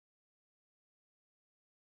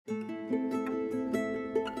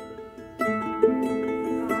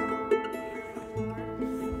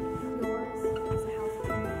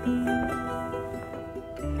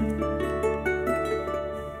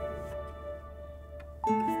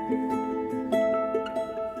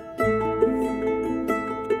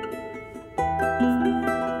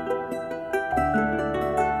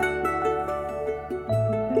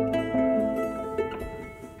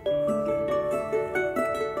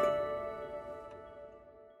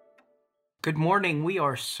Good morning. We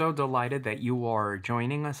are so delighted that you are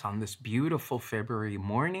joining us on this beautiful February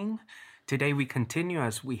morning. Today we continue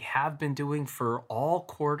as we have been doing for all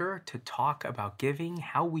quarter to talk about giving,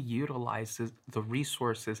 how we utilize the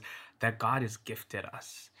resources that God has gifted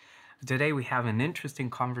us. Today we have an interesting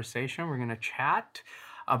conversation. We're going to chat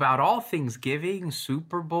about all things giving,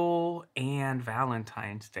 Super Bowl, and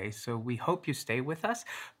Valentine's Day. So we hope you stay with us.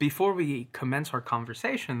 Before we commence our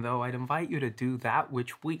conversation, though, I'd invite you to do that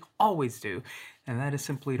which we always do, and that is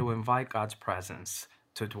simply to invite God's presence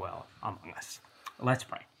to dwell among us. Let's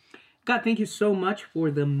pray. God, thank you so much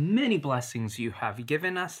for the many blessings you have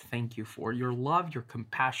given us. Thank you for your love, your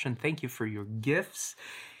compassion. Thank you for your gifts.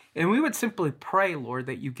 And we would simply pray, Lord,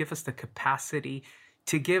 that you give us the capacity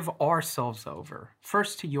to give ourselves over,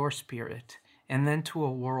 first to your Spirit, and then to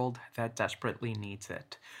a world that desperately needs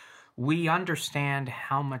it. We understand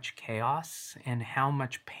how much chaos and how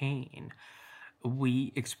much pain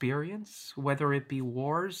we experience, whether it be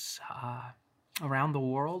wars around the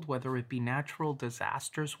world, whether it be natural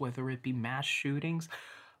disasters, whether it be mass shootings.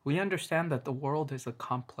 We understand that the world is a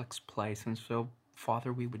complex place, and so,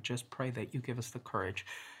 Father, we would just pray that you give us the courage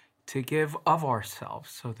to give of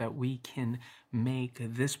ourselves so that we can make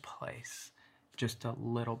this place just a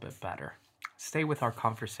little bit better. Stay with our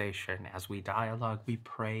conversation as we dialogue. We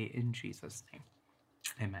pray in Jesus' name.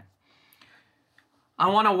 Amen. I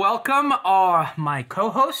want to welcome my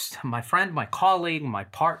co-host, my friend, my colleague, my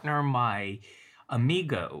partner, my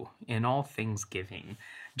amigo in all things giving.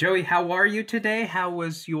 Joey, how are you today? How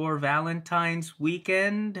was your Valentine's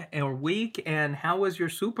weekend or week? And how was your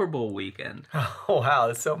Super Bowl weekend? Oh, wow.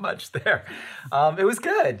 There's so much there. It was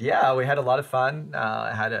good. Yeah, we had a lot of fun.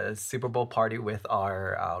 I had a Super Bowl party with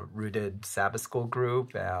our Rooted Sabbath School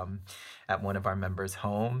group at one of our members'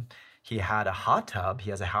 home. He had a hot tub.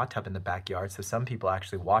 He has a hot tub in the backyard. So some people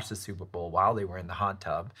actually watched the Super Bowl while they were in the hot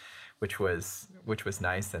tub, which was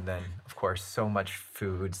nice. And then, of course, so much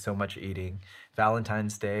food, so much eating.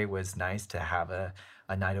 Valentine's Day was nice to have a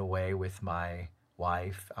night away with my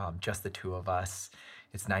wife, just the two of us.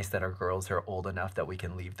 It's nice that our girls are old enough that we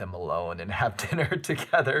can leave them alone and have dinner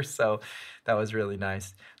together. So that was really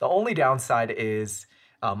nice. The only downside is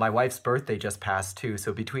my wife's birthday just passed too.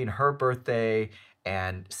 So between her birthday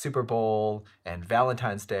and Super Bowl and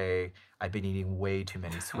Valentine's Day, I've been eating way too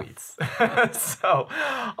many sweets. So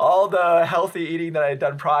all the healthy eating that I had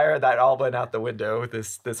done prior, that all went out the window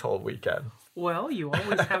this whole weekend. Well, you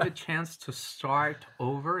always have a chance to start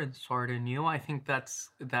over and start anew. I think that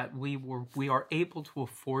we are able to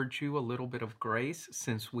afford you a little bit of grace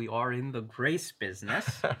since we are in the grace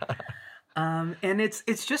business. And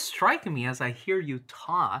it's just striking me as I hear you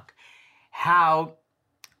talk how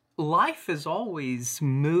life is always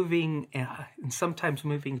moving and sometimes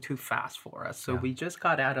moving too fast for us. So we just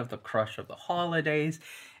got out of the crush of the holidays,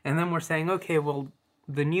 and then we're saying, okay, well,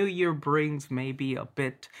 the new year brings maybe a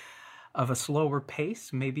bit of a slower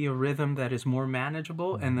pace, maybe a rhythm that is more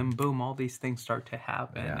manageable, and then boom, all these things start to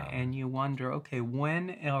happen. And you wonder, okay,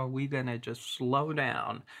 when are we going to just slow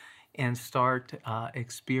down and start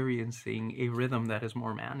experiencing a rhythm that is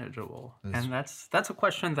more manageable? And that's a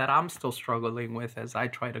question that I'm still struggling with as I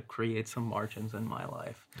try to create some margins in my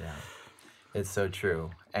life. Yeah, it's so true.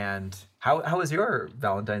 And how was your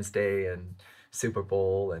Valentine's Day and Super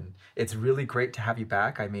Bowl? And it's really great to have you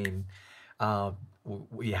back. I mean,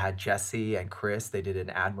 we had Jesse and Chris. They did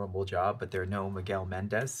an admirable job, but they're no Miguel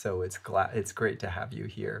Mendez, so it's great to have you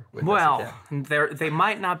here with us again. They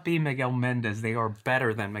might not be Miguel Mendez. They are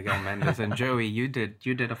better than Miguel Mendez. And Joey, you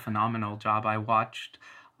did a phenomenal job. I watched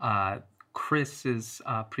Chris's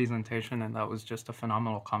presentation, and that was just a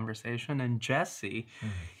phenomenal conversation. And Jesse,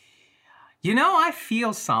 you know, I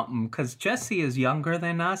feel something because Jesse is younger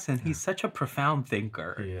than us, and he's such a profound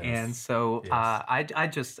thinker. And so I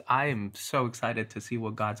am so excited to see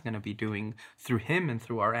what God's going to be doing through him and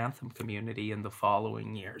through our Anthem community in the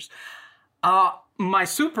following years. My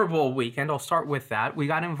Super Bowl weekend, I'll start with that. We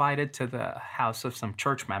got invited to the house of some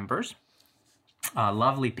church members,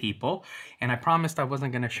 lovely people, and I promised I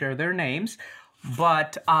wasn't going to share their names.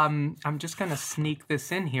 But I'm just going to sneak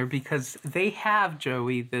this in here because they have,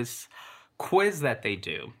 Joey, this quiz that they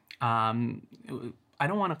do. I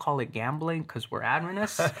don't want to call it gambling because we're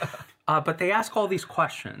Adventists, but they ask all these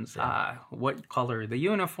questions. What color the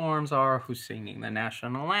uniforms are, who's singing the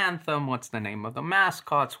national anthem, what's the name of the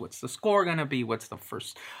mascots, what's the score going to be, what's the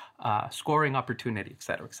first scoring opportunity, et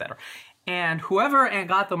cetera, et cetera. And whoever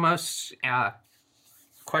got the most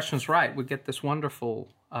questions right would get this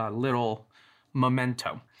wonderful little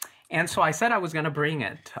memento. And so I said I was going to bring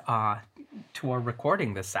it to our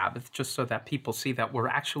recording this Sabbath, just so that people see that we're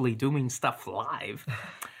actually doing stuff live.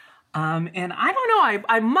 And I don't know,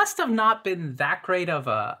 I must have not been that great of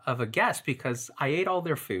a guest, because I ate all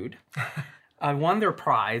their food. I won their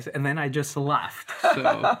prize, and then I just left.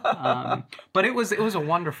 So, but it was a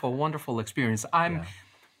wonderful, wonderful experience.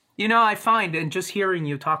 You know, I find, and just hearing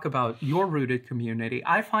you talk about your rooted community,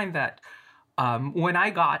 I find that when I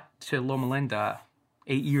got to Loma Linda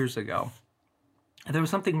 8 years ago, there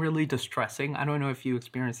was something really distressing. I don't know if you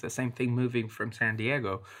experienced the same thing moving from San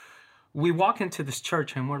Diego. We walk into this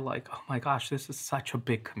church and we're like, oh my gosh, this is such a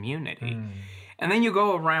big community. And then you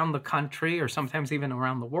go around the country, or sometimes even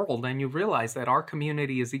around the world, and you realize that our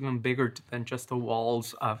community is even bigger than just the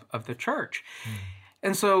walls of the church.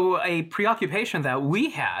 And so a preoccupation that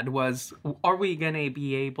we had was, are we going to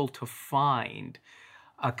be able to find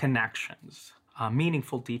connections,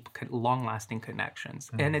 meaningful, deep, long-lasting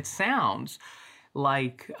connections? And it sounds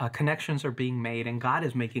like connections are being made, and God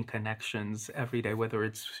is making connections every day, whether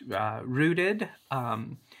it's rooted,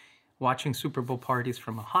 watching Super Bowl parties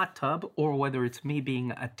from a hot tub, or whether it's me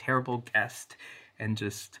being a terrible guest and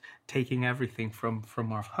just taking everything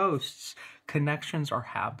from our hosts. Connections are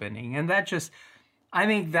happening. And that just, I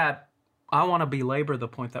think that I want to belabor the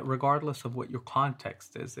point that regardless of what your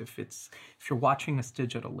context is, if you're watching us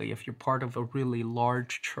digitally, if you're part of a really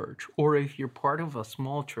large church, or if you're part of a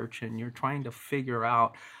small church and you're trying to figure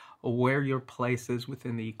out where your place is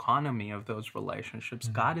within the economy of those relationships,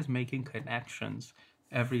 God is making connections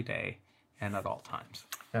every day and at all times.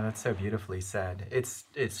 Yeah, that's so beautifully said.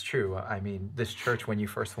 It's true. I mean, this church, when you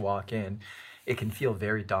first walk in, it can feel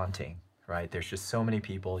very daunting. Right? There's just so many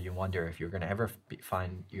people. You wonder if you're going to ever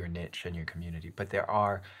find your niche in your community. But there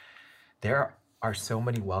are so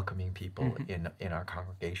many welcoming people in our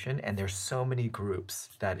congregation, and there's so many groups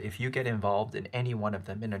that if you get involved in any one of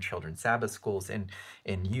them, in our children's Sabbath schools, in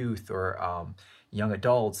youth, or young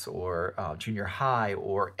adults, or junior high,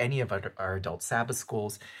 or any of our adult Sabbath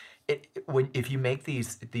schools, if you make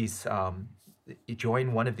these you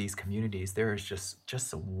join one of these communities, there is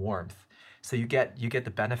just a warmth. So you get the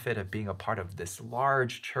benefit of being a part of this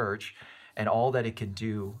large church and all that it can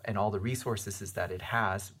do and all the resources that it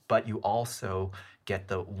has, but you also get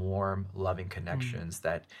the warm, loving connections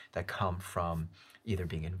that come from either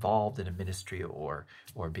being involved in a ministry or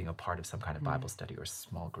being a part of some kind of Bible study or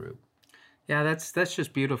small group. Yeah, that's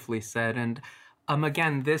just beautifully said. And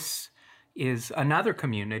again, this is another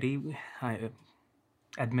community,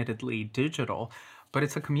 admittedly digital, but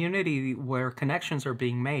it's a community where connections are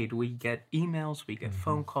being made. We get emails, we get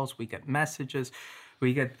phone calls, we get messages,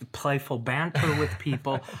 we get playful banter with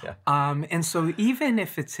people. And so even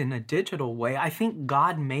if it's in a digital way, I think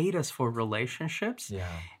God made us for relationships.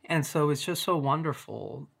 And so it's just so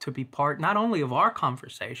wonderful to be part not only of our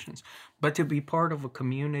conversations, but to be part of a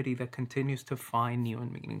community that continues to find new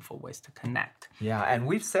and meaningful ways to connect. Yeah, and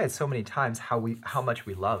we've said so many times how much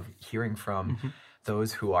we love hearing from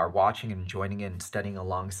those who are watching and joining in and studying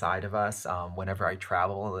alongside of us. Whenever I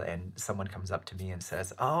travel and someone comes up to me and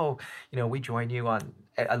says, oh, we join you on,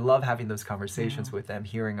 I love having those conversations with them,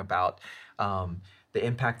 hearing about the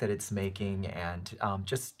impact that it's making, and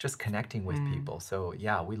just connecting with people. So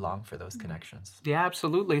yeah, we long for those connections. Yeah,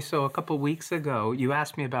 absolutely. So a couple weeks ago, you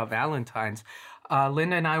asked me about Valentine's.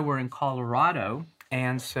 Linda and I were in Colorado,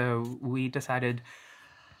 and so we decided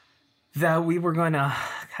that we were going to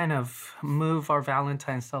kind of move our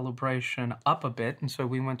Valentine's celebration up a bit. And so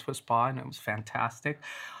we went to a spa, and it was fantastic.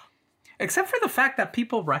 Except for the fact that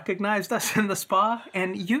people recognized us in the spa.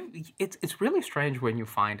 And it's really strange when you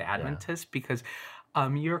find Adventists, because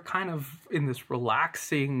you're kind of in this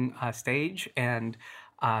relaxing stage, and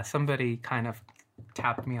somebody kind of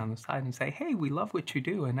tapped me on the side and say, hey, we love what you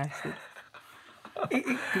do. And I said,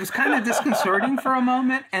 it was kind of disconcerting for a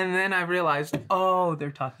moment, and then I realized, oh,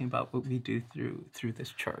 they're talking about what we do through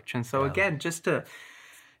this church. And so again, just to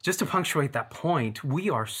punctuate that point, we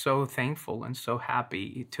are so thankful and so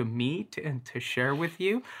happy to meet and to share with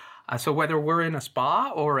you. So whether we're in a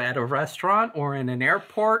spa or at a restaurant or in an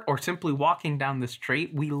airport or simply walking down the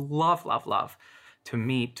street, we love to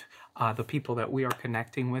meet the people that we are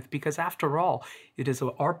connecting with, because after all, it is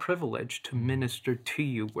our privilege to minister to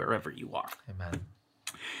you wherever you are. Amen.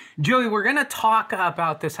 Joey, we're going to talk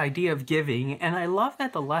about this idea of giving, and I love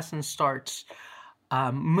that the lesson starts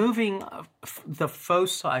moving the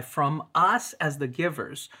foci from us as the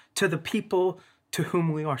givers to the people to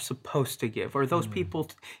whom we are supposed to give, or those people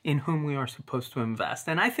in whom we are supposed to invest.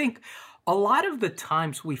 And I think a lot of the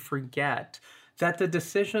times we forget that the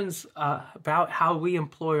decisions about how we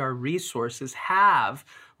employ our resources have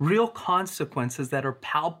real consequences that are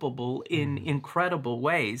palpable in incredible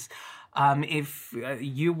ways. If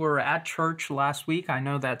you were at church last week, I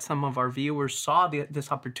know that some of our viewers saw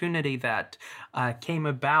this opportunity that came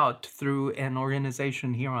about through an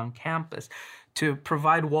organization here on campus to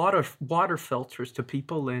provide water filters to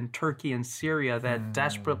people in Turkey and Syria that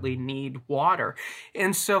desperately need water.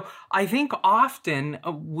 And so I think often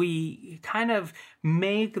we kind of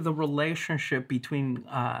make the relationship between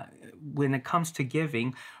when it comes to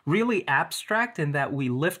giving really abstract, in that we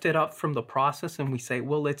lift it up from the process and we say,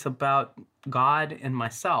 well, it's about God and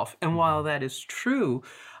myself. And while that is true,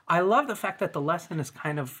 I love the fact that the lesson is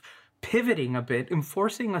kind of pivoting a bit and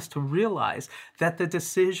forcing us to realize that the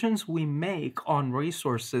decisions we make on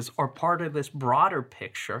resources are part of this broader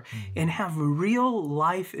picture and have real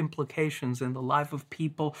life implications in the life of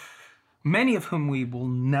people, many of whom we will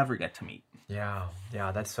never get to meet. Yeah,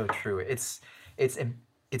 that's so true. It's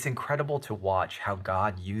incredible to watch how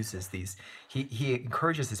God uses these. He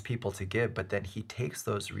encourages his people to give, but then he takes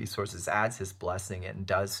those resources, adds his blessing, and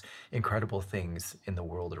does incredible things in the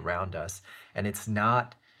world around us. And it's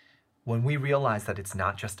not, when we realize that it's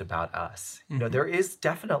not just about us. You know, there is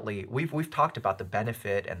definitely, we've talked about the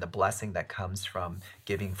benefit and the blessing that comes from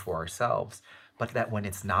giving for ourselves, but that when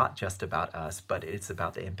it's not just about us, but it's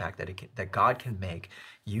about the impact that God can make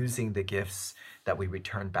using the gifts that we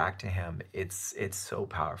return back to him, it's so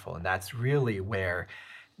powerful. And that's really where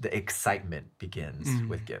the excitement begins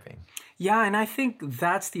with giving. Yeah, and I think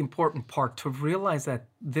that's the important part, to realize that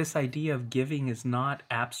this idea of giving is not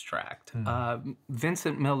abstract.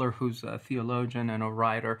 Vincent Miller, who's a theologian and a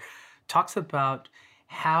writer, talks about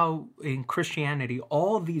how in Christianity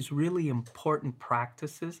all these really important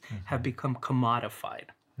practices have become commodified.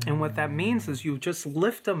 And what that means is you just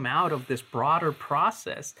lift them out of this broader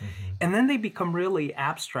process, and then they become really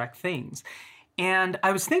abstract things. And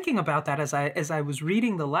I was thinking about that as I was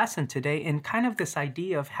reading the lesson today, and kind of this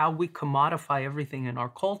idea of how we commodify everything in our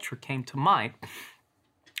culture came to mind.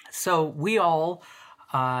 So we all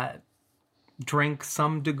drink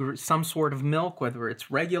some sort of milk, whether it's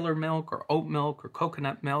regular milk or oat milk or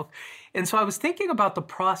coconut milk. And so I was thinking about the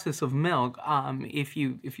process of milk. If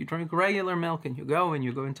you drink regular milk and you go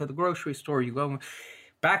into the grocery store, you go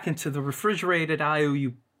back into the refrigerated aisle,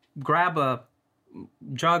 you grab a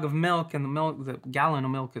jug of milk, and the gallon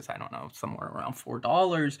of milk is, I don't know, somewhere around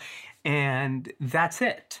 $4, and that's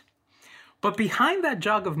it. But behind that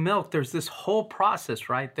jug of milk, there's this whole process,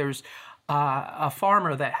 right? There's a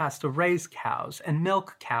farmer that has to raise cows and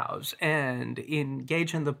milk cows and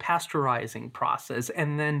engage in the pasteurizing process,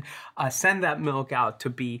 and then send that milk out to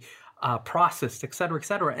be processed, et cetera, et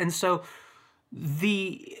cetera. And so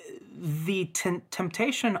the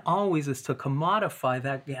temptation always is to commodify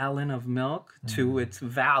that gallon of milk to its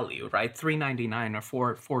value, right? $3.99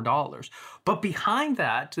 or $4. But behind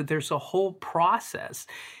that, there's a whole process.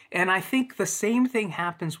 And I think the same thing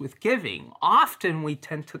happens with giving. Often we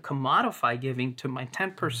tend to commodify giving to my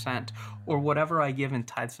 10% or whatever I give in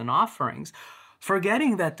tithes and offerings,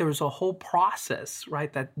 forgetting that there's a whole process,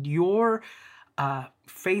 right? That your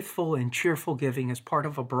faithful and cheerful giving is part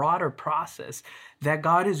of a broader process that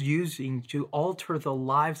God is using to alter the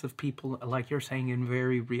lives of people, like you're saying, in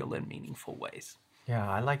very real and meaningful ways. Yeah,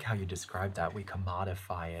 I like how you describe that. We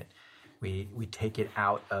commodify it. We take it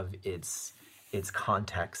out of its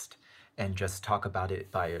context and just talk about it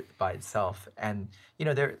by itself. And you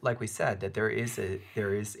know, there, like we said, that there is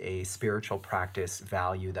a spiritual practice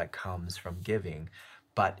value that comes from giving,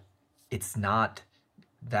 but it's not,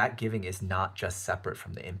 that giving is not just separate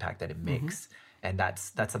from the impact that it makes. And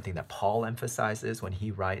that's something that Paul emphasizes when he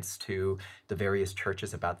writes to the various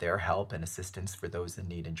churches about their help and assistance for those in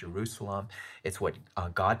need in Jerusalem. It's what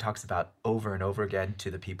God talks about over and over again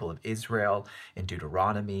to the people of Israel in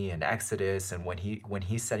Deuteronomy and Exodus. And when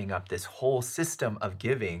he's setting up this whole system of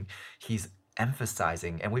giving, he's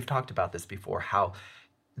emphasizing, and we've talked about this before, how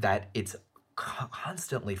that it's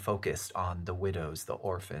constantly focused on the widows, the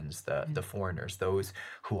orphans, the foreigners, those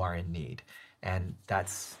who are in need. And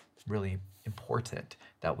that's really important,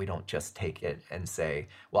 that we don't just take it and say,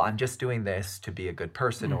 well, I'm just doing this to be a good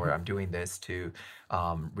person, or I'm doing this to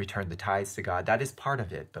return the tithes to God. That is part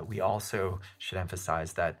of it, but we also should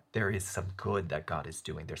emphasize that there is some good that God is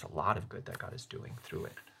doing. There's a lot of good that God is doing through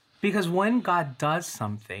it. Because when God does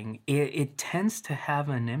something, it tends to have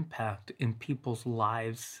an impact in people's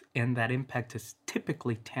lives, and that impact is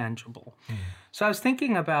typically tangible. So I was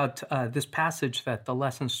thinking about this passage that the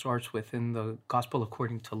lesson starts with in the Gospel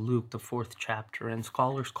according to Luke, the 4th chapter, and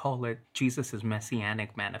scholars call it Jesus'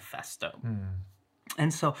 Messianic Manifesto.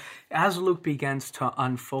 And so as Luke begins to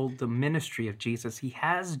unfold the ministry of Jesus, he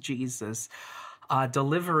has Jesus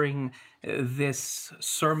delivering this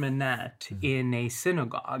sermonette in a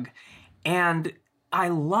synagogue. And I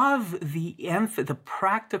love the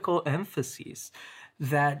practical emphases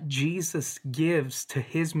that Jesus gives to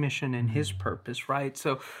his mission and his purpose, right?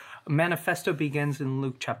 So manifesto begins in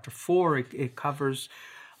Luke chapter 4. It covers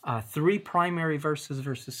 3 primary verses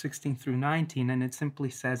 16 through 19, and it simply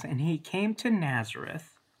says, "And he came to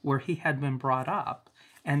Nazareth, where he had been brought up,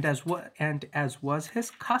 and as was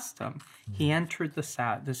his custom, he entered the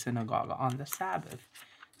synagogue on the Sabbath,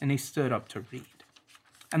 and he stood up to read.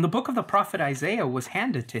 And the book of the prophet Isaiah was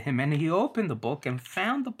handed to him, and he opened the book and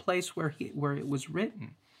found the place where it was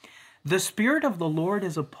written, 'The Spirit of the Lord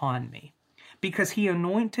is upon me, because he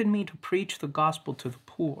anointed me to preach the gospel to the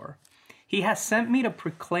poor. He has sent me to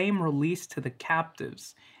proclaim release to the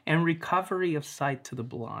captives and recovery of sight to the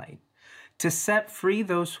blind, to set free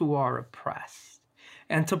those who are oppressed,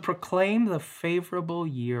 and to proclaim the favorable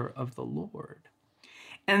year of the Lord.'"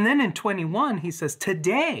 And then in 21, he says,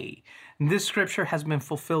 "Today, this scripture has been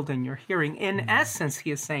fulfilled in your hearing." In essence,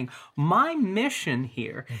 he is saying, my mission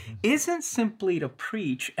here isn't simply to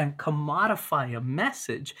preach and commodify a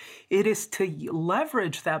message. It is to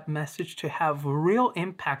leverage that message to have real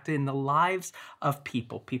impact in the lives of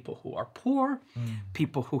people who are poor,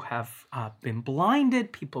 people who have been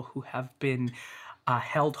blinded, people who have been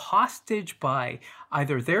held hostage by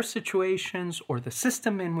either their situations or the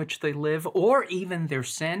system in which they live, or even their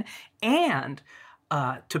sin, and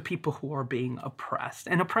to people who are being oppressed.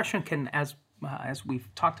 And oppression can, as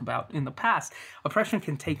we've talked about in the past, oppression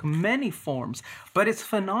can take many forms, but it's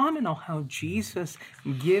phenomenal how Jesus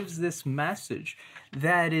gives this message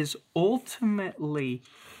that is ultimately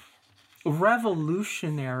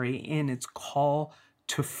revolutionary in its call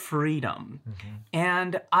to freedom.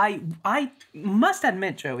 And I must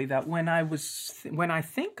admit, Joey, that when I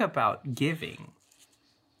think about giving,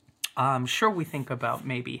 sure, we think about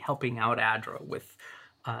maybe helping out ADRA with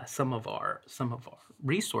some of our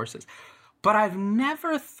resources, but I've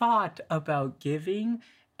never thought about giving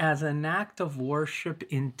as an act of worship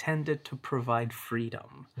intended to provide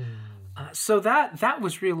freedom. So that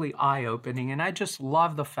was really eye-opening, and I just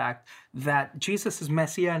love the fact that Jesus'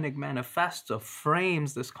 Messianic Manifesto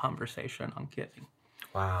frames this conversation on giving.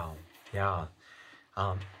 Wow. Yeah.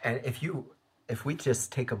 And if we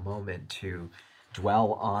just take a moment to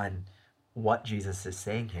dwell on what Jesus is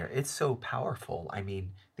saying here, it's so powerful. I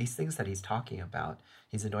mean, these things that he's talking about,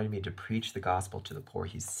 he's anointed me to preach the gospel to the poor.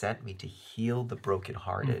 He's sent me to heal the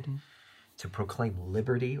brokenhearted, to proclaim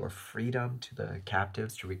liberty or freedom to the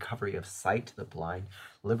captives, to recovery of sight to the blind,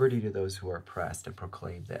 liberty to those who are oppressed, and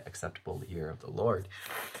proclaim the acceptable year of the Lord.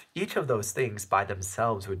 Each of those things by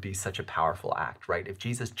themselves would be such a powerful act, right? If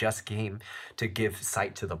Jesus just came to give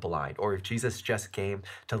sight to the blind, or if Jesus just came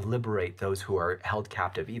to liberate those who are held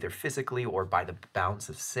captive, either physically or by the bounds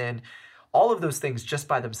of sin, all of those things just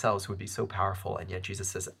by themselves would be so powerful. And yet Jesus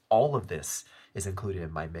says, all of this is included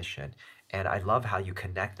in my mission. And I love how you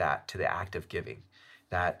connect that to the act of giving,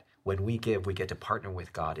 that when we give, we get to partner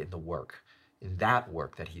with God in the work, in that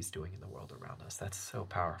work that he's doing in the world around us. That's so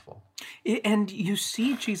powerful. And you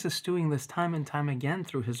see Jesus doing this time and time again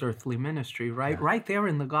through his earthly ministry, right? Yeah. Right there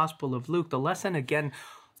in the Gospel of Luke, the lesson again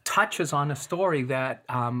touches on a story that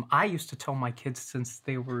I used to tell my kids since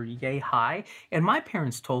they were yay high, and my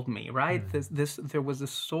parents told me, right? There was a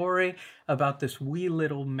story about this wee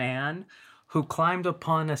little man who climbed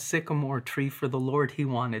upon a sycamore tree for the Lord he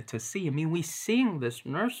wanted to see. I mean, we sing this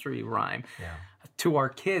nursery rhyme to our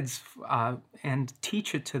kids and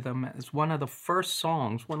teach it to them as one of the first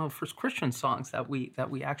songs, one of the first Christian songs that we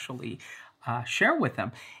actually share with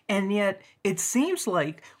them. And yet it seems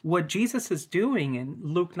like what Jesus is doing in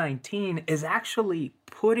Luke 19 is actually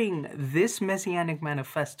putting this Messianic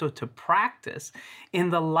Manifesto to practice in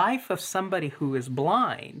the life of somebody who is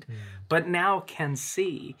blind, but now can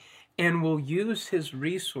see, and will use his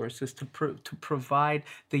resources to provide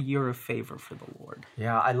the year of favor for the Lord.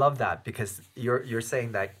 Yeah, I love that, because you're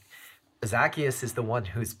saying that Zacchaeus is the one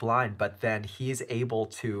who's blind, but then he's able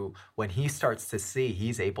to, when he starts to see,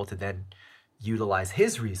 he's able to then utilize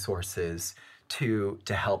his resources to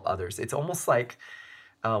help others. It's almost like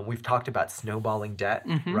we've talked about snowballing debt,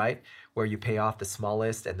 right? where you pay off the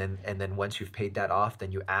smallest, and then once you've paid that off,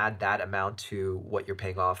 then you add that amount to what you're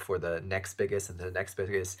paying off for the next biggest and the next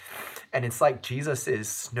biggest. And it's like Jesus is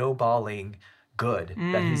snowballing good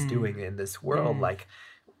that he's doing in this world. Like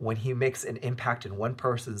when he makes an impact in one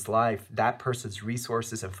person's life, that person's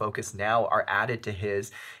resources and focus now are added to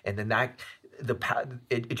his, and then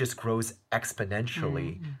it just grows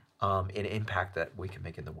exponentially in impact that we can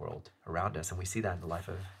make in the world around us. And we see that in the life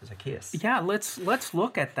of Zacchaeus. Yeah, let's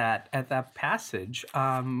look at that passage,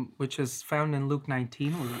 which is found in Luke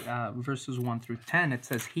 19, verses 1 through 10. It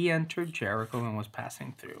says, he entered Jericho and was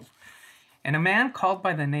passing through. And a man called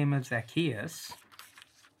by the name of Zacchaeus,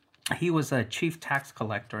 he was a chief tax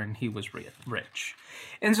collector and he was rich.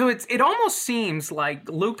 And so it almost seems like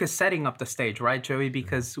Luke is setting up the stage, right, Joey?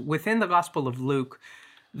 Because within the Gospel of Luke,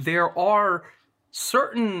 there are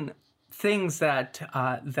certain things that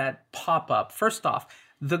pop up. First off,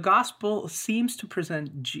 the Gospel seems to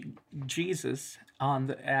present Jesus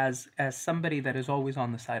as somebody that is always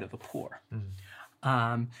on the side of the poor.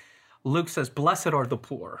 Luke says, blessed are the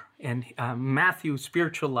poor. And Matthew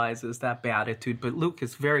spiritualizes that beatitude, but Luke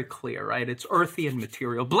is very clear, right? It's earthy and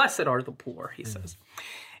material. Blessed are the poor, he says.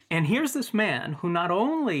 And here's this man who not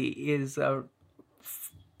only is a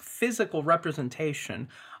physical representation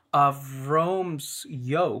of Rome's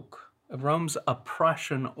yoke, of Rome's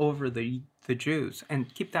oppression over the Jews.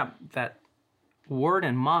 And keep that word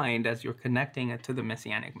in mind as you're connecting it to the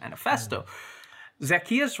Messianic Manifesto.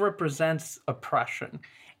 Zacchaeus represents oppression,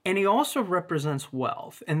 and he also represents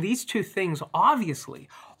wealth. And these two things obviously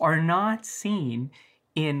are not seen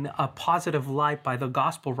in a positive light by the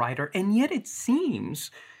gospel writer, and yet it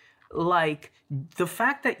seems like the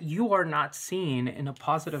fact that you are not seen in a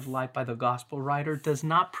positive light by the gospel writer does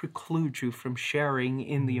not preclude you from sharing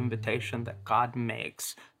in the invitation that God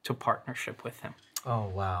makes to partnership with him. Oh,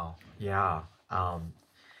 wow. Yeah.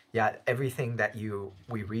 Yeah, everything that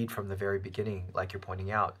we read from the very beginning, like you're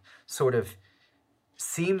pointing out, sort of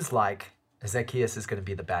seems like Zacchaeus is going to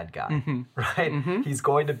be the bad guy, right? He's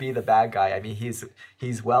going to be the bad guy. I mean,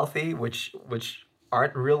 he's wealthy, which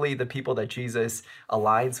aren't really the people that Jesus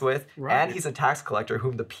aligns with. Right. And he's a tax collector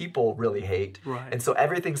whom the people really hate. Right. And so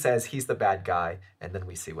everything says he's the bad guy, and then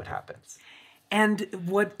we see what happens. And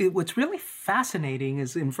what's really fascinating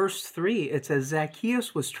is in verse 3, it says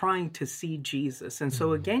Zacchaeus was trying to see Jesus. And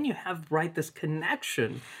so again, you have, right, this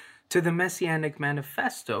connection to the Messianic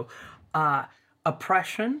Manifesto,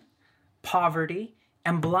 oppression, poverty,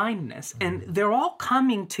 and blindness. And they're all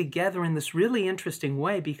coming together in this really interesting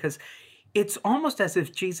way, because it's almost as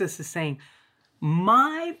if Jesus is saying,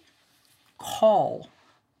 my call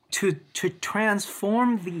to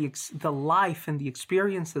transform the life and the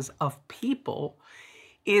experiences of people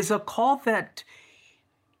is a call that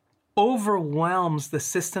overwhelms the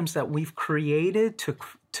systems that we've created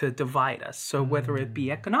to divide us. So whether it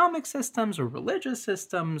be economic systems or religious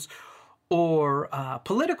systems or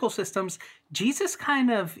political systems, Jesus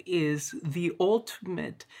kind of is the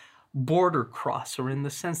ultimate border crosser in the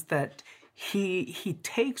sense that he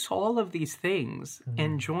takes all of these things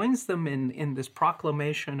and joins them in this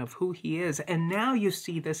proclamation of who he is. And now you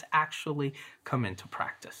see this actually come into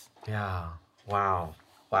practice. Yeah. Wow.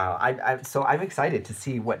 So I'm excited to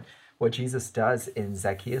see what Jesus does in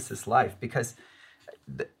Zacchaeus' life, because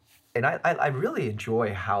I really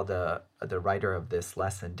enjoy how the writer of this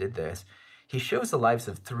lesson did this. He shows the lives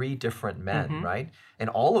of 3 different men, right? And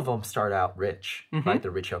all of them start out rich, right? The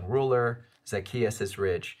rich young ruler, Zacchaeus is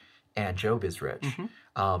rich, and Job is rich.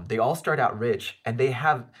 They all start out rich, and they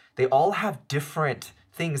all have different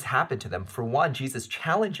things happen to them. For one, Jesus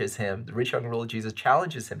challenges him, the rich young ruler, Jesus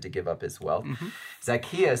challenges him to give up his wealth.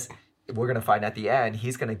 Zacchaeus, we're going to find at the end,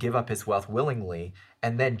 he's going to give up his wealth willingly.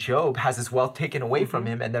 And then Job has his wealth taken away from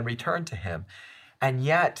him and then returned to him. And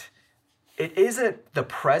yet, it isn't the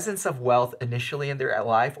presence of wealth initially in their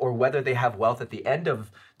life or whether they have wealth at the end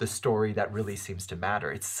of the story that really seems to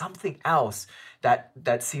matter. It's something else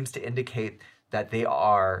that seems to indicate that they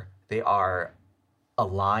are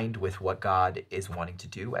aligned with what God is wanting to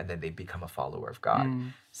do, and then they become a follower of God.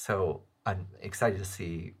 So I'm excited to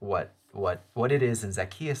see what it is in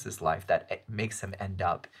Zacchaeus' life that makes him end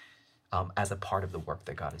up as a part of the work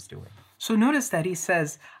that God is doing. So notice that he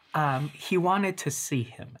says he wanted to see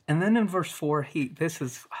him. And then in verse 4,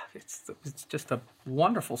 it's just a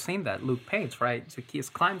wonderful scene that Luke paints, right? Zacchaeus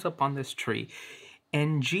climbs up on this tree,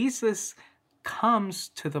 and Jesus comes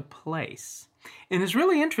to the place. And it's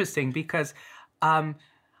really interesting because I'm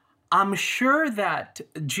sure that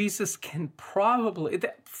Jesus can probably,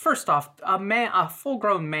 first off, a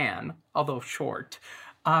full-grown man, although short,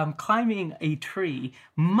 climbing a tree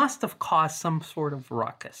must have caused some sort of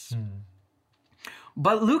ruckus.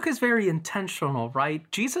 But Luke is very intentional, right?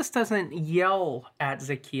 Jesus doesn't yell at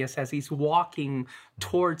Zacchaeus as he's walking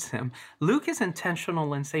towards him. Luke is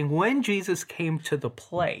intentional in saying when Jesus came to the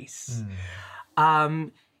place,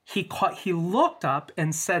 he looked up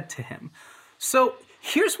and said to him. So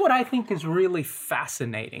here's what I think is really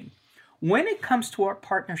fascinating. When it comes to our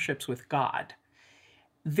partnerships with God,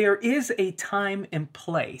 there is a time and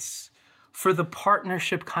place for the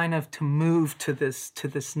partnership kind of to move to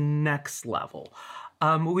this next level.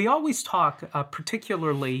 We always talk,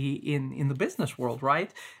 particularly in the business world,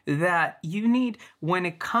 right, that you need, when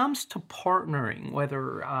it comes to partnering,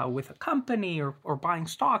 whether with a company or buying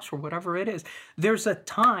stocks or whatever it is, there's a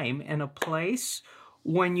time and a place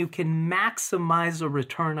when you can maximize a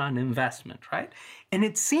return on investment, right? And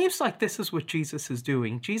it seems like this is what Jesus is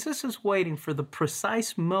doing. Jesus is waiting for the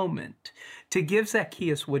precise moment to give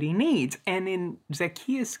Zacchaeus what he needs. And in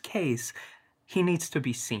Zacchaeus' case, he needs to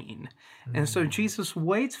be seen. And so Jesus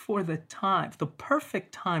waits for the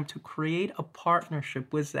perfect time to create a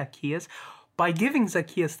partnership with Zacchaeus by giving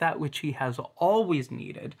Zacchaeus that which he has always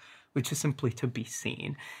needed, which is simply to be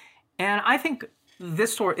seen. And I think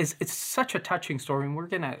this story it's such a touching story, and we're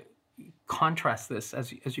going to contrast this,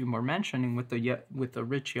 as you were mentioning, with the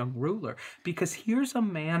rich young ruler, because here's a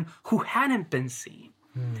man who hadn't been seen.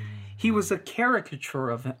 He was a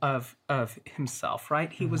caricature of himself,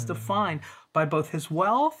 right? He was defined by both his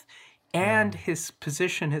wealth and his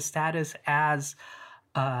position, his status as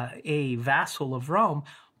a vassal of Rome.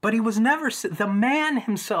 But he was never, the man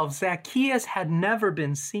himself, Zacchaeus, had never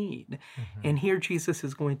been seen. And here Jesus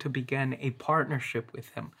is going to begin a partnership with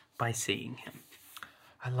him by seeing him.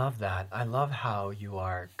 I love that. I love how you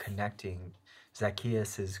are connecting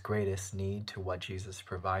Zacchaeus' greatest need to what Jesus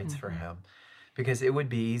provides for him. Because it would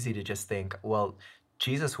be easy to just think, well,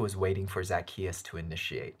 Jesus was waiting for Zacchaeus to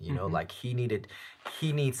initiate, like he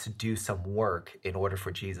needs to do some work in order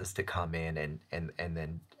for Jesus to come in and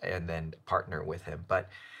then partner with him. But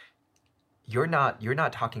you're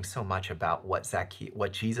not talking so much about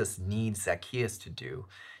what Jesus needs Zacchaeus to do.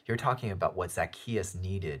 You're talking about what Zacchaeus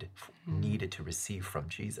needed to receive from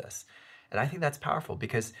Jesus. And I think that's powerful,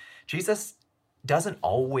 because Jesus doesn't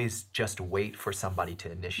always just wait for somebody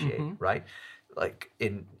to initiate, right? Like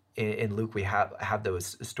in Luke, we have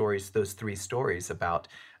those stories, those three stories about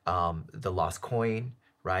the lost coin,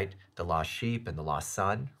 right? The lost sheep and the lost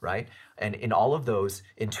son, right? And in all of those,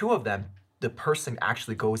 in two of them, the person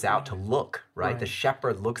actually goes out to look, right? The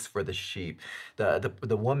shepherd looks for the sheep.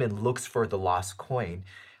 The woman looks for the lost coin.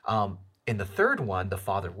 In the third one, the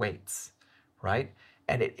father waits, right?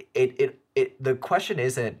 And the question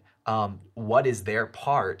isn't what is their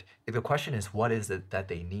part. The question is, what is it that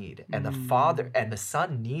they need? And the father and the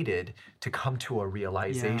son needed to come to a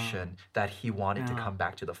realization that he wanted to come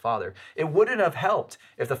back to the father. It wouldn't have helped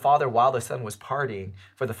if the father, while the son was partying,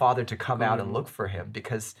 for the father to come out and look for him,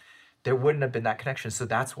 because there wouldn't have been that connection. So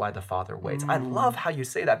that's why the father waits. I love how you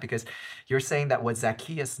say that, because you're saying that what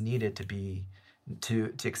Zacchaeus needed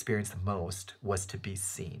to experience the most was to be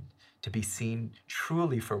seen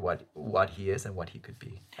truly for what he is and what he could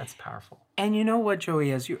be. That's powerful. And you know what,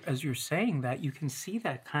 Joey, as you're saying that, you can see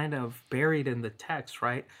that kind of buried in the text,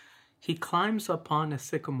 right? He climbs upon a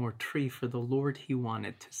sycamore tree for the Lord he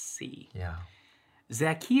wanted to see. Yeah.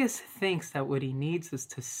 Zacchaeus thinks that what he needs is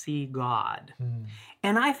to see God.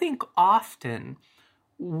 And I think often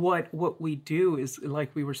what we do is,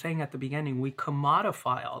 like we were saying at the beginning, we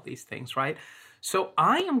commodify all these things, right? So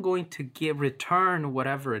I am going to return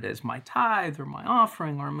whatever it is, my tithe or my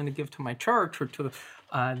offering, or I'm going to give to my church or to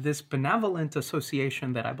this benevolent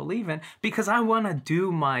association that I believe in, because I want to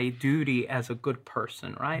do my duty as a good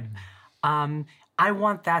person, right? I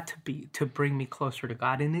want that to bring me closer to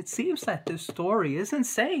God. And it seems that this story isn't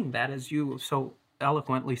saying that, as you so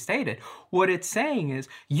eloquently stated. What it's saying is,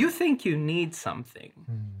 you think you need something.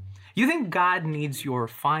 You think God needs your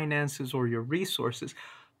finances or your resources,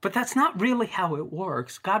 but that's not really how it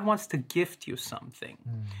works. God wants to gift you something.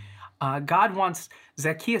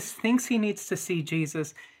 Zacchaeus thinks he needs to see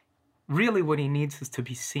Jesus. Really what he needs is to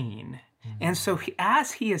be seen. And so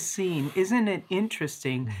as he is seen, isn't it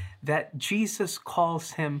interesting that Jesus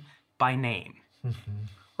calls him by name,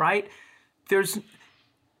 right? There's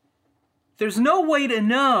no way to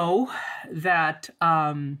know that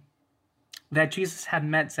that Jesus had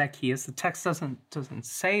met Zacchaeus. The text doesn't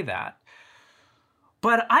say that.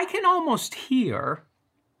 But I can almost hear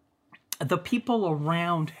the people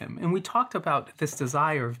around him. And we talked about this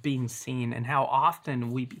desire of being seen and how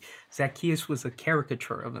often Zacchaeus was a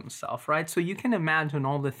caricature of himself, right? So you can imagine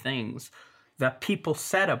all the things that people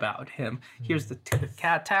said about him. Here's the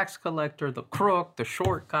tax collector, the crook, the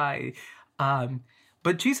short guy.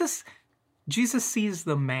 But Jesus Jesus sees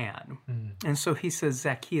the man, and so he says,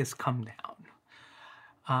 Zacchaeus, come down.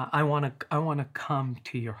 I want to come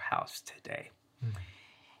to your house today.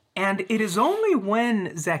 And it is only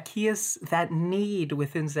when Zacchaeus, that need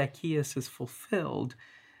within Zacchaeus is fulfilled,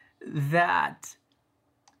 that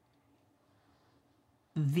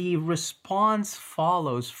the response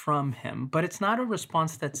follows from him. But it's not a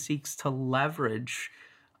response that seeks to leverage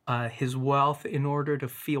his wealth in order to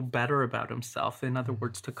feel better about himself. In other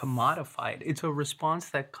words, to commodify it. It's a response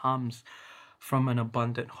that comes from an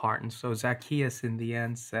abundant heart. And so Zacchaeus in the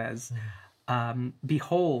end says,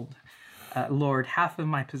 behold, Lord, half of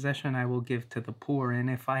my possession I will give to the poor, and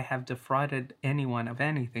if I have defrauded anyone of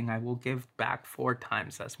anything, I will give back 4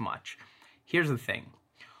 times as much. Here's the thing.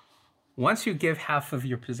 Once you give half of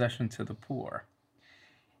your possession to the poor,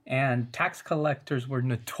 and tax collectors were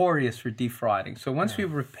notorious for defrauding, so once you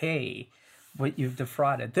repay what you've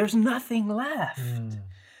defrauded, there's nothing left.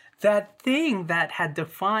 That thing that had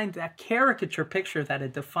defined, that caricature picture that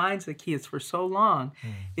had defined Zacchaeus for so long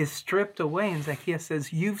is stripped away. And Zacchaeus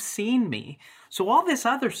says, you've seen me. So all this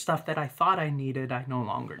other stuff that I thought I needed, I no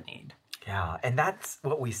longer need. Yeah, and that's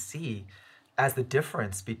what we see as the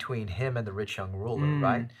difference between him and the rich young ruler,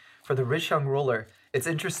 right? For the rich young ruler, it's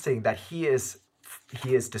interesting that he is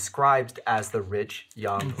described as the rich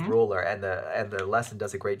young ruler, and the lesson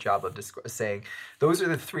does a great job of saying those are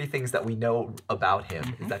the 3 things that we know about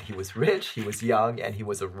him: is that he was rich, he was young, and he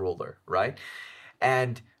was a ruler, right?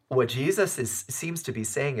 And what Jesus seems to be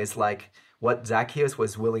saying is like what Zacchaeus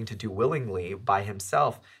was willing to do willingly by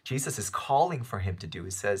himself, Jesus is calling for him to do.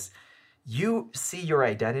 He says, you see your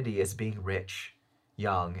identity as being rich,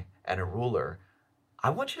 young, and a ruler. I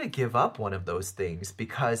want you to give up one of those things,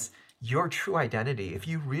 because your true identity, if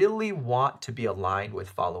you really want to be aligned with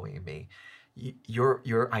following me,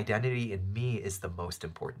 your identity in me is the most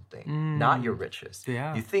important thing, not your riches.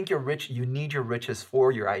 Yeah. You think you're rich, you need your riches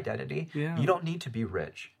for your identity. Yeah. You don't need to be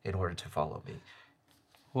rich in order to follow me.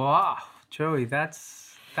 Wow, Joey,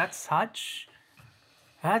 that's such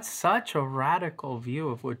a radical view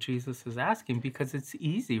of what Jesus is asking, because it's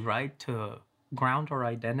easy, right, to ground our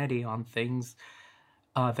identity on things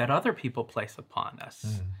that other people place upon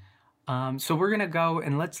us. So we're going to go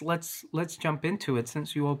and let's jump into it.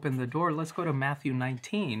 Since you opened the door, let's go to Matthew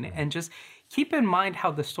 19 and just keep in mind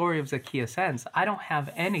how the story of Zacchaeus ends. I don't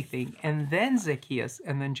have anything. And then Zacchaeus,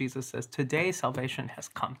 and then Jesus says, today salvation has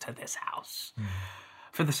come to this house.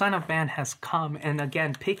 For the Son of Man has come. And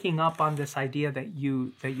again, picking up on this idea that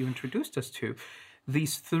you introduced us to,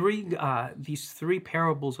 these three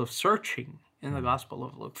parables of searching in the Gospel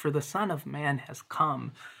of Luke. For the Son of Man has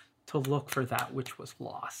come to look for that which was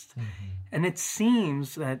lost. And it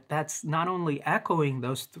seems that that's not only echoing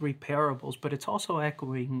those 3 parables, but it's also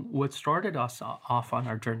echoing what started us off on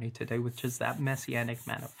our journey today, which is that Messianic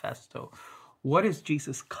manifesto. What does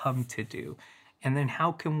Jesus come to do? And then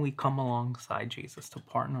how can we come alongside Jesus to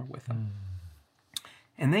partner with him?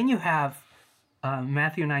 And then you have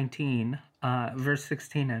Matthew 19, verse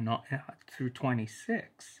 16 and through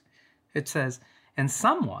 26. It says, and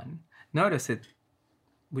someone, notice it,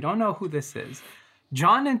 we don't know who this is.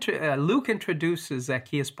 Luke introduces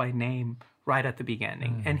Zacchaeus by name right at the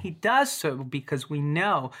beginning. And he does so because we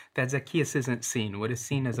know that Zacchaeus isn't seen. What is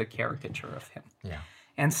seen as a caricature of him. Yeah.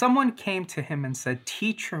 And someone came to him and said,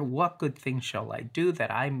 Teacher, what good thing shall I do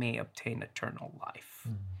that I may obtain eternal life?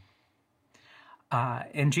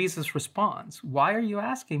 And Jesus responds, why are you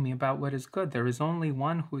asking me about what is good? There is only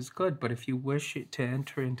one who is good, but if you wish to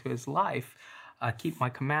enter into his life, keep my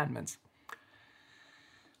commandments.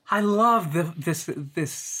 I love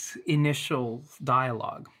this initial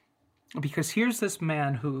dialogue, because here's this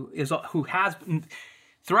man who has,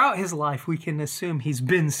 throughout his life, we can assume he's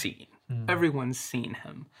been seen. Everyone's seen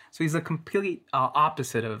him. So he's a complete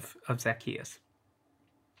opposite of Zacchaeus.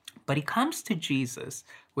 But he comes to Jesus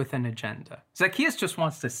with an agenda. Zacchaeus just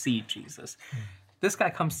wants to see Jesus. This guy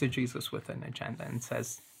comes to Jesus with an agenda and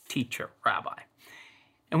says, Teacher, Rabbi.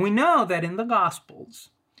 And we know that in the Gospels,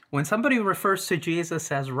 when somebody refers to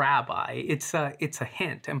Jesus as Rabbi, it's a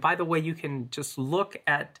hint. And by the way, you can just look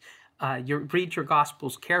at read your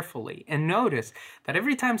Gospels carefully and notice that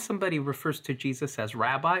every time somebody refers to Jesus as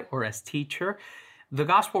Rabbi or as teacher, the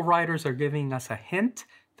Gospel writers are giving us a hint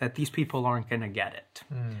that these people aren't going to get it.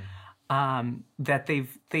 That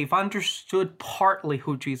they've understood partly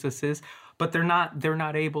who Jesus is, but they're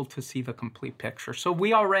not able to see the complete picture. So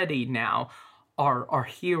we already now are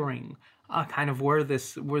hearing kind of where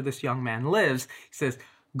this young man lives. He says,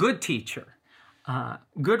 "Good teacher,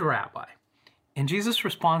 good rabbi," and Jesus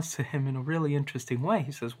responds to him in a really interesting way.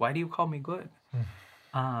 He says, "Why do you call me good?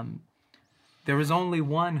 There is only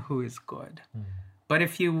one who is good." But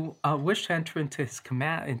if you wish to enter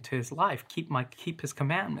into his life, keep his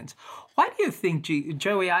commandments. Why do you think,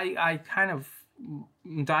 Joey? I kind of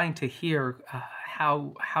am dying to hear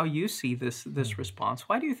how you see this response.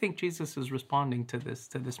 Why do you think Jesus is responding to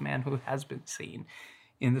this man who has been seen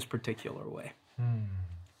in this particular way?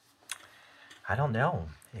 I don't know.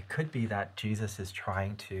 It could be that Jesus is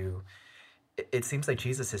trying to. It seems like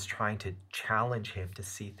Jesus is trying to challenge him to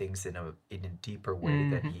see things in a deeper way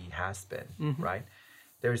than he has been. Right?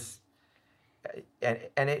 There's,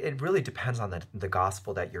 and it really depends on the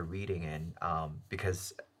gospel that you're reading in,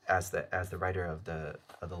 because as the writer of the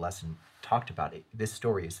lesson talked about it, this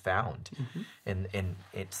story is found in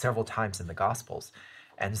several times in the gospels,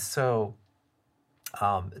 and so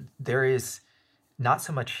there is not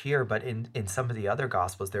so much here, but in some of the other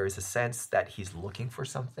gospels, there is a sense that he's looking for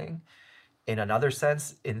something. In another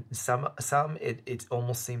sense, in some it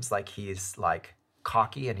almost seems like he's like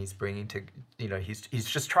cocky and he's bringing to, he's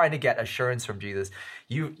just trying to get assurance from Jesus.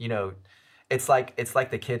 You know, it's like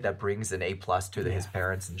the kid that brings an A+ to his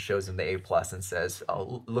parents and shows him the A+ and says,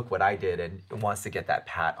 "Oh, look what I did," and wants to get that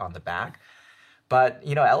pat on the back. But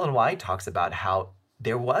Ellen White talks about how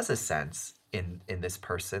there was a sense in this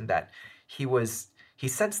person that he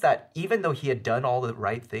sensed that even though he had done all the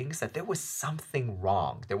right things, that there was something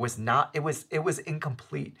wrong. There was not, it was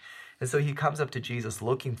incomplete. And so he comes up to Jesus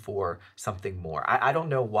looking for something more. I don't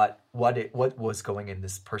know what was going in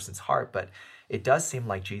this person's heart, but it does seem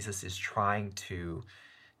like Jesus is trying to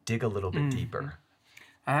dig a little bit deeper.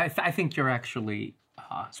 I think you're actually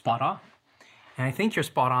spot on. And I think you're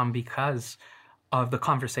spot on because of the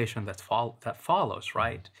conversation that follows,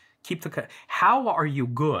 right? How are you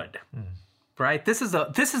good? Right? This is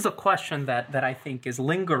a question that I think is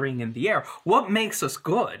lingering in the air. What makes us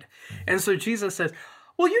good? And so Jesus says,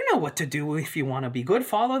 well, you know what to do if you want to be good.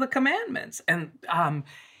 Follow the commandments. And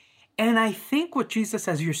I think what Jesus,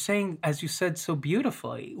 as you said so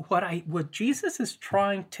beautifully, what Jesus is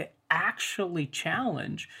trying to actually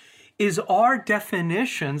challenge is our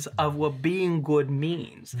definitions of what being good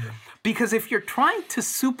means. Because if you're trying to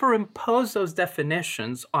superimpose those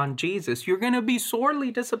definitions on Jesus, you're going to be sorely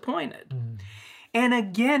disappointed. And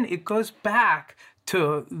again, it goes back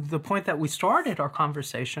to the point that we started our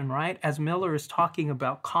conversation, right? As Miller is talking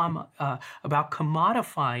about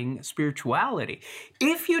commodifying spirituality.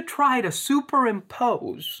 If you try to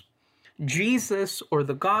superimpose Jesus or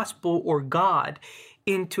the gospel or God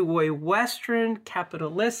into a Western,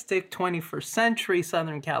 capitalistic, 21st century,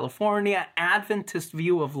 Southern California, Adventist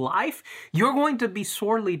view of life, you're going to be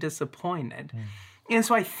sorely disappointed. And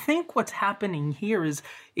so I think what's happening here is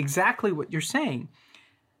exactly what you're saying.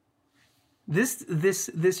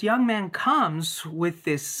 This young man comes with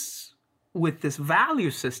this value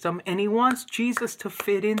system, and he wants Jesus to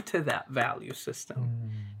fit into that value system.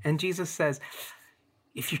 And Jesus says,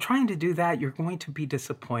 if you're trying to do that, you're going to be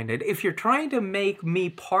disappointed. If you're trying to make me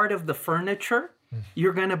part of the furniture,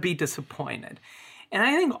 you're going to be disappointed. And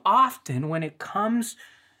I think often when it comes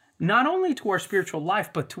not only to our spiritual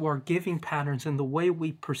life, but to our giving patterns and the way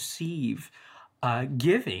we perceive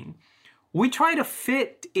giving, we try to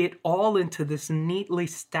fit it all into this neatly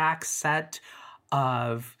stacked set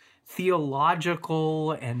of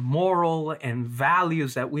theological and moral and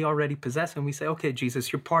values that we already possess. And we say, okay,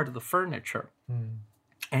 Jesus, you're part of the furniture.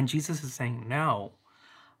 And Jesus is saying, no,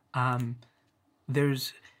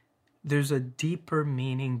 there's a deeper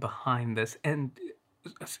meaning behind this. And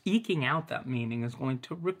eking out that meaning is going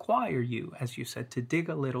to require you, as you said, to dig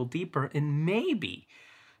a little deeper and maybe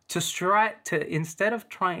to instead of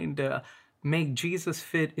trying to make Jesus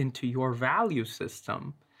fit into your value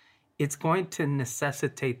system, it's going to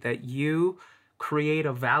necessitate that you create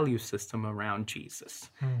a value system around Jesus.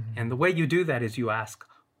 And the way you do that is you ask,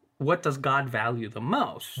 what does God value the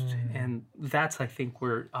most? And that's, I think,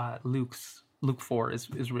 where Luke 4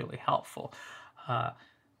 is really helpful.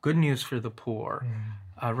 Good news for the poor,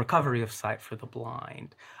 recovery of sight for the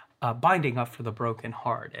blind, binding up for the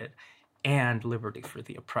brokenhearted, and liberty for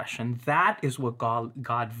the oppression. That is what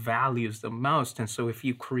God values the most. And so if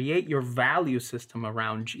you create your value system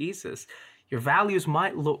around Jesus, your values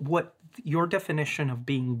might look, what your definition of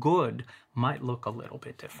being good might look a little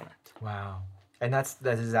bit different. Wow. And that's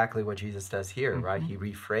exactly what Jesus does here, right? He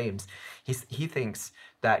reframes. He thinks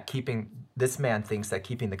that this man thinks that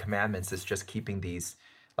keeping the commandments is just keeping these,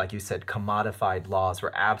 like you said, commodified laws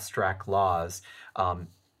or abstract laws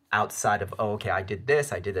outside of, oh, okay, I did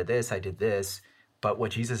this, I did this, I did this. But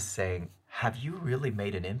what Jesus is saying, have you really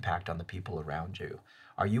made an impact on the people around you?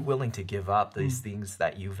 Are you willing to give up these things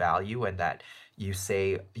that you value and that you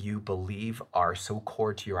say you believe are so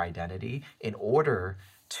core to your identity in order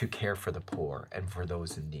to care for the poor and for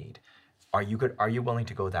those in need? Are you willing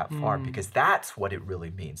to go that far? Because that's what it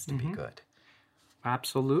really means to be good.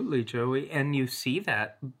 Absolutely, Joey. And you see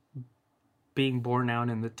that being borne out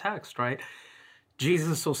in the text, right?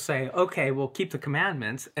 Jesus will say, okay, well, keep the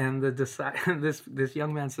commandments. And this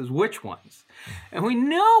young man says, which ones? And we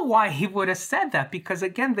know why he would have said that, because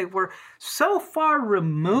again, they were so far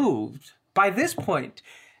removed by this point.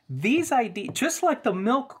 These ideas, just like the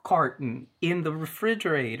milk carton in the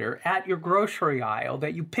refrigerator at your grocery aisle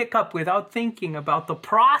that you pick up without thinking about the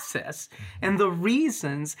process and the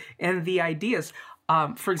reasons and the ideas.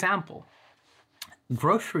 For example,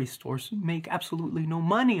 grocery stores make absolutely no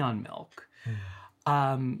money on milk.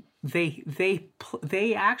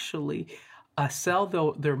 They actually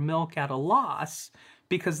sell their milk at a loss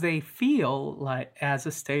because they feel like, as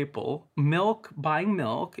a staple, buying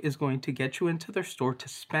milk is going to get you into their store to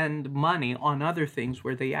spend money on other things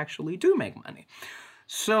where they actually do make money.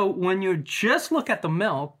 So when you just look at the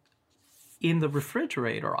milk in the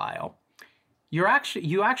refrigerator aisle, you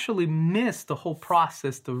actually miss the whole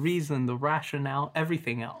process, the reason, the rationale,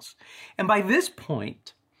 everything else. And by this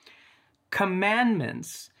point,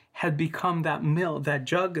 commandments had become that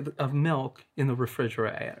jug of milk in the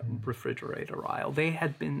refrigerator aisle. They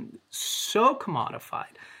had been so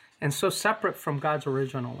commodified and so separate from God's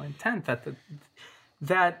original intent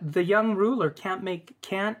that the young ruler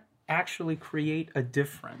can't actually create a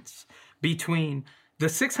difference between the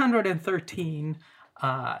 613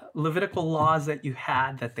 Levitical laws that you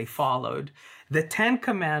had that they followed, the 10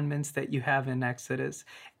 commandments that you have in Exodus,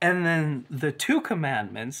 and then the 2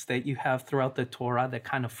 commandments that you have throughout the Torah that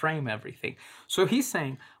kind of frame everything. So he's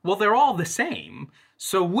saying, well, they're all the same.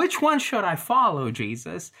 So which one should I follow,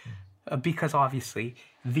 Jesus? Because obviously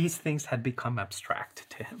these things had become abstract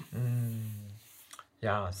to him.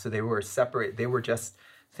 Yeah, so they were separate. They were just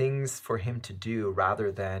things for him to do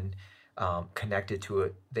rather than connected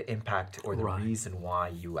to the impact or the reason why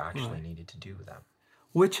you actually needed to do them.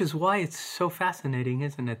 Which is why it's so fascinating,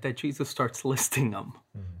 isn't it, that Jesus starts listing them.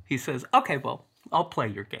 He says, okay, well, I'll play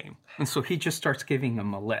your game. And so he just starts giving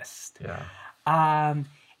them a list. Yeah.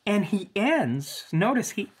 And he ends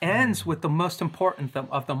with the most important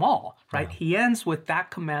of them all, right? Yeah. He ends with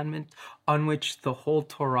that commandment on which the whole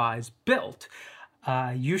Torah is built.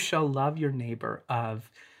 You shall love your neighbor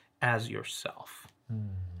as yourself.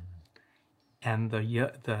 And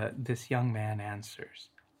this young man answers,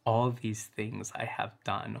 all these things I have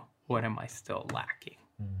done, what am I still lacking?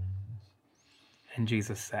 And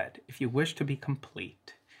Jesus said, if you wish to be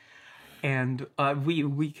complete, and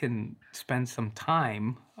we can spend some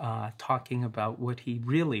time talking about what he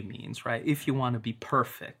really means, right? If you want to be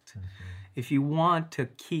perfect, if you want to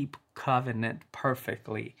keep covenant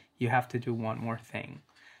perfectly, you have to do one more thing.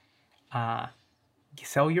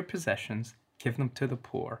 Sell your possessions, give them to the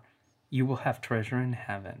poor. You will have treasure in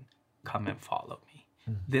heaven. Come and follow me.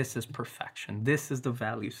 This is perfection. This is the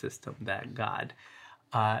value system that God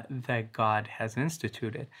has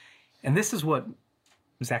instituted. And this is what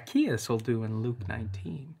Zacchaeus will do in Luke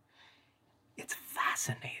 19. It's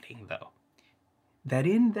fascinating, though, that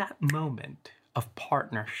in that moment of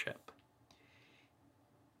partnership,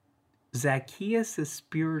 Zacchaeus'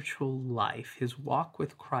 spiritual life, his walk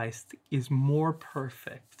with Christ, is more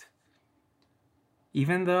perfect.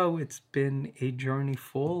 Even though it's been a journey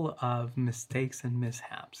full of mistakes and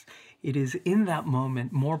mishaps, it is in that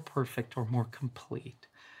moment more perfect or more complete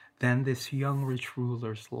than this young rich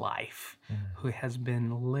ruler's life, who has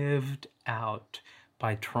been lived out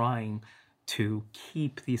by trying to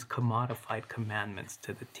keep these commodified commandments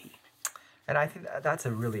to the T. And I think that's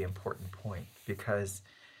a really important point, because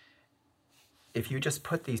if you just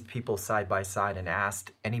put these people side by side and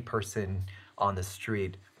asked any person on the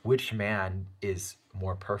street which man is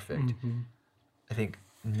more perfect, I think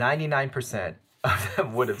 99% of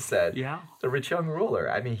them would have said the rich young ruler.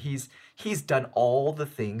 I mean, he's done all the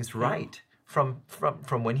things right. From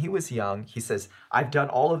when he was young. He says, I've done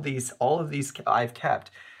all of these I've kept.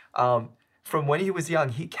 From when he was young,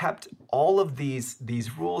 he kept all of these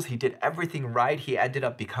rules. He did everything right. He ended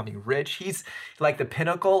up becoming rich. He's like the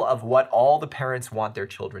pinnacle of what all the parents want their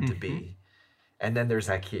children to be. And then there's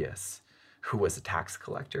Zacchaeus, who was a tax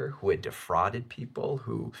collector, who had defrauded people,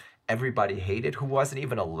 who everybody hated, who wasn't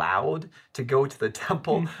even allowed to go to the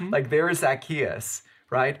temple. Like, there is Zacchaeus,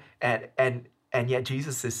 right? And yet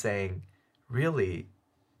Jesus is saying, really,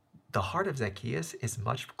 the heart of Zacchaeus is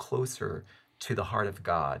much closer to the heart of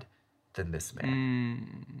God than this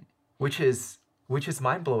man, which is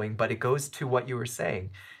mind-blowing, but it goes to what you were saying.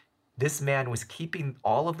 This man was keeping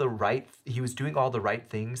he was doing all the right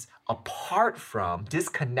things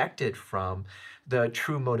disconnected from the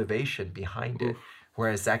true motivation behind it,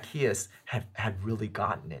 whereas Zacchaeus had really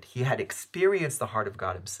gotten it. He had experienced the heart of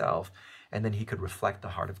God himself, and then he could reflect the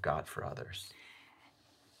heart of God for others.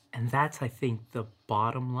 And that's, I think, the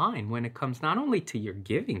bottom line when it comes not only to your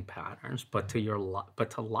giving patterns, but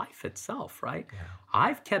to life itself, right? Yeah.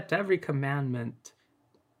 I've kept every commandment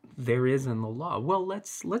there is in the law. Well,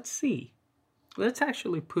 let's see. Let's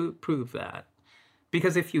actually prove that.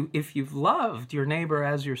 Because if you've loved your neighbor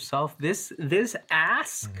as yourself, this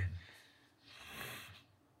ask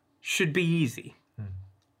should be easy.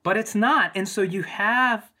 But it's not. And so you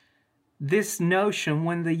have this notion,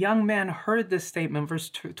 when the young man heard this statement, verse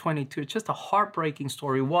 22, it's just a heartbreaking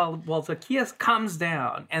story. While Zacchaeus comes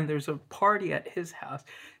down and there's a party at his house,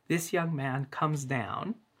 this young man comes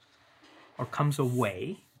down, or comes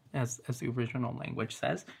away, as the original language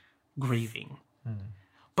says, grieving.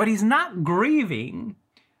 But he's not grieving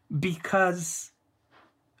because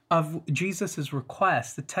of Jesus'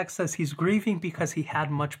 request. The text says he's grieving because he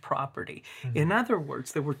had much property. In other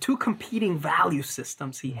words, there were two competing value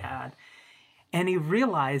systems he had. And he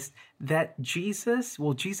realized that Jesus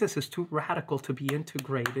is too radical to be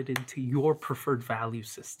integrated into your preferred value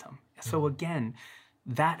system. So again,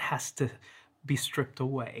 that has to be stripped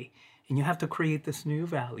away. And you have to create this new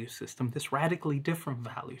value system, this radically different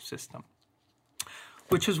value system.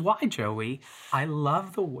 Which is why, Joey, I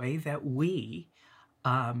love the way that we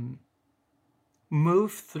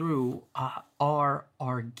move through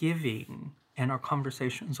our giving and our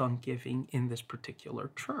conversations on giving in this particular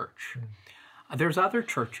church. There's other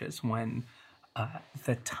churches when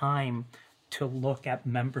the time to look at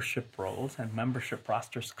membership roles and membership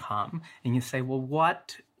rosters come, and you say, well,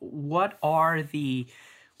 what are the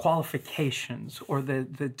qualifications or the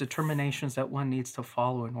determinations that one needs to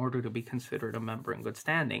follow in order to be considered a member in good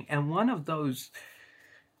standing? And one of those,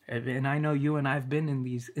 and I know you and I have been in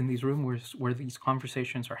these rooms where these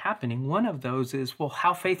conversations are happening, one of those is, well,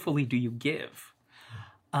 how faithfully do you give?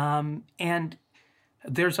 And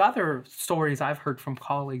there's other stories I've heard from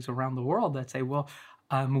colleagues around the world that say, well,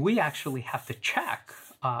 we actually have to check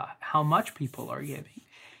how much people are giving.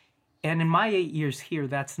 And in my 8 years here,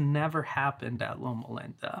 that's never happened at Loma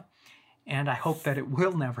Linda. And I hope that it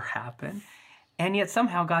will never happen. And yet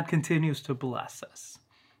somehow God continues to bless us.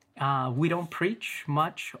 We don't preach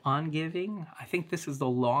much on giving. I think this is the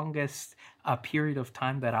longest period of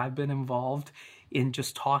time that I've been involved in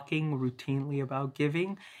just talking routinely about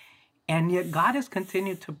giving. And yet God has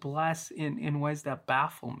continued to bless in ways that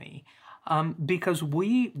baffle me, because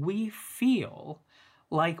we feel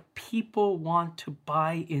like people want to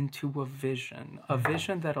buy into a vision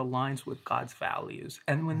that aligns with God's values.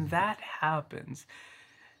 And when that happens,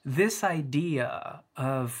 this idea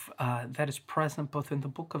of that is present both in the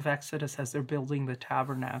book of Exodus as they're building the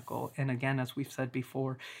tabernacle, and again, as we've said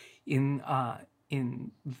before, in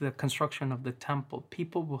the construction of the temple,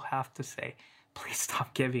 people will have to say, please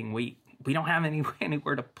stop giving. We don't have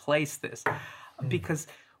anywhere to place this, because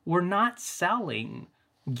we're not selling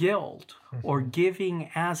guilt or giving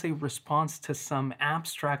as a response to some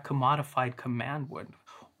abstract commodified command would.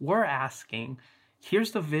 We're asking,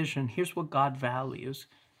 here's the vision, here's what God values.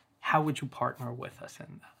 How would you partner with us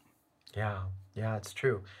in that? Yeah, it's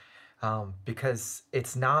true. Because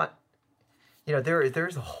it's not,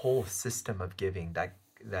 there's a whole system of giving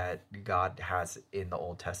that God has in the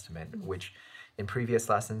Old Testament, which in previous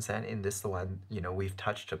lessons and in this one, we've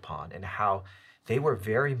touched upon, and how they were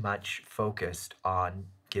very much focused on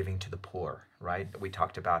giving to the poor, right? We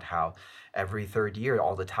talked about how every third year,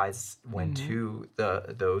 all the tithes went to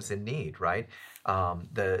those in need, right?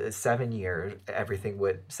 The seventh year, everything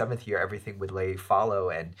would follow,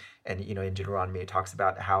 and in Deuteronomy it talks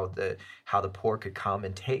about how the poor could come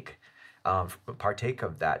and partake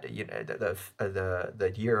of that,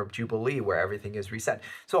 the year of Jubilee where everything is reset.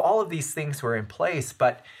 So all of these things were in place,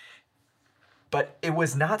 but it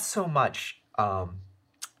was not so much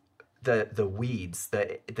the weeds,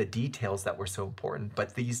 the details that were so important,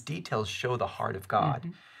 but these details show the heart of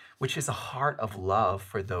God, which is a heart of love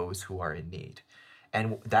for those who are in need.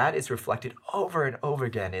 And that is reflected over and over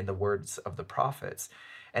again in the words of the prophets.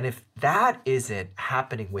 And if that isn't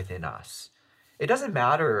happening within us, it doesn't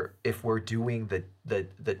matter if we're doing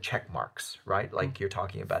the check marks, right? Like you're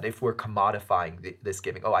talking about, if we're commodifying this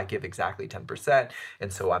giving, I give exactly 10%,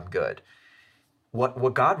 and so I'm good.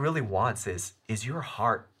 What God really wants is your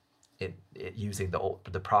heart, using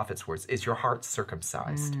the prophet's words, is your heart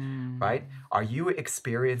circumcised, right? Are you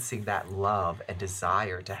experiencing that love and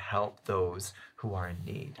desire to help those who are in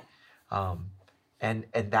need? And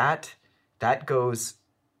that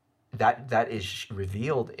is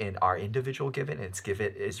revealed in our individual giving, and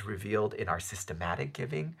is revealed in our systematic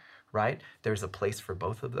giving, right? There's a place for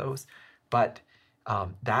both of those. But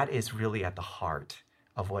That is really at the heart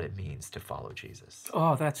of what it means to follow Jesus.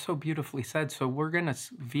 Oh, that's so beautifully said. So we're going to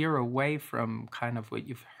veer away from kind of what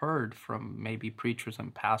you've heard from maybe preachers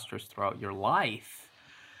and pastors throughout your life,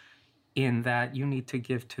 in that you need to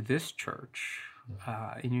give to this church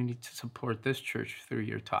and you need to support this church through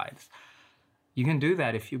your tithes. You can do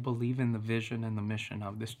that if you believe in the vision and the mission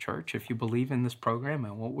of this church. If you believe in this program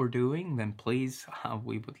and what we're doing, then please,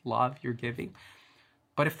 we would love your giving.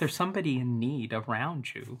 But if there's somebody in need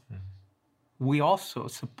around you, we also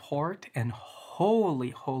support and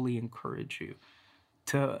wholly encourage you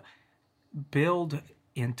to build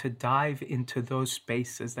and to dive into those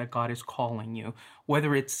spaces that God is calling you.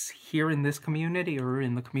 Whether it's here in this community or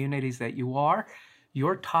in the communities that you are,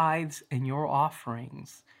 your tithes and your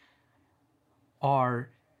offerings are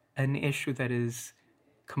an issue that is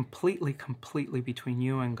completely between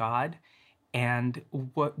you and God. And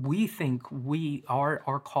what we think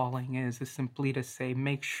our calling is simply to say,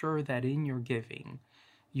 make sure that in your giving,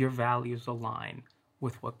 your values align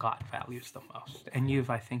with what God values the most. And you've,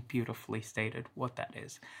 I think, beautifully stated what that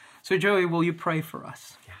is. So Joey, will you pray for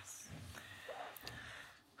us? Yes.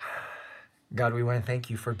 God, we want to thank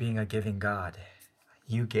you for being a giving God.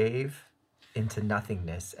 You gave into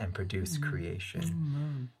nothingness and produced creation.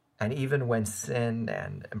 Amen. And even when sin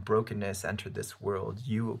and brokenness entered this world,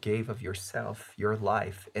 you gave of yourself, your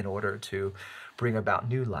life, in order to bring about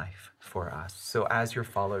new life for us. So as your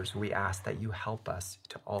followers, we ask that you help us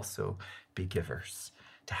to also be givers,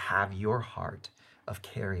 to have your heart of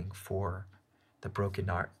caring for the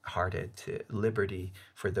broken-hearted, to liberty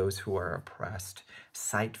for those who are oppressed,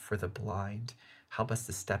 sight for the blind. Help us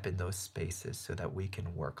to step in those spaces so that we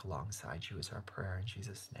can work alongside you, is our prayer in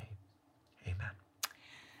Jesus' name. Amen.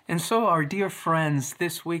 And so, our dear friends,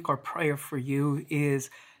 this week our prayer for you is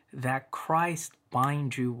that Christ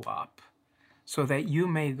bind you up so that you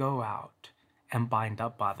may go out and bind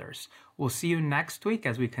up others. We'll see you next week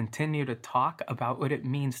as we continue to talk about what it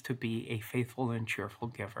means to be a faithful and cheerful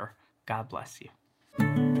giver. God bless you.